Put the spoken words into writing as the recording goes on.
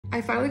I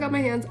finally got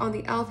my hands on the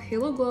e.l.f.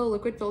 Halo Glow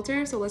Liquid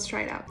Filter, so let's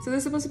try it out. So this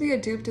is supposed to be a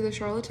dupe to the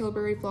Charlotte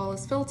Tilbury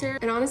Flawless Filter,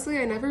 and honestly,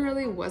 I never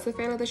really was a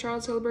fan of the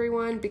Charlotte Tilbury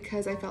one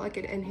because I felt like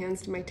it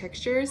enhanced my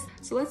textures.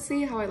 So let's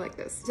see how I like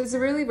this. So it's a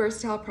really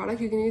versatile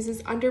product. You can use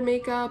this under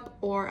makeup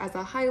or as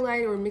a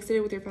highlight or mix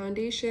it with your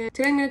foundation.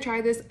 Today I'm gonna try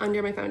this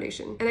under my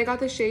foundation, and I got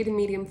the shade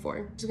medium 4.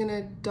 I'm just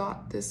gonna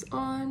dot this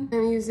on.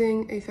 I'm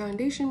using a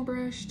foundation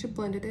brush to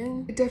blend it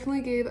in. It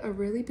definitely gave a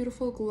really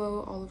beautiful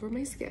glow all over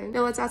my skin.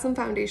 Now let's add some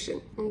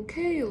foundation.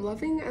 Okay,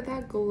 loving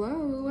that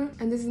glow.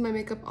 And this is my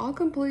makeup all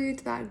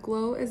complete. That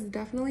glow is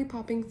definitely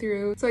popping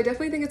through. So I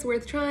definitely think it's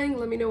worth trying.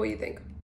 Let me know what you think.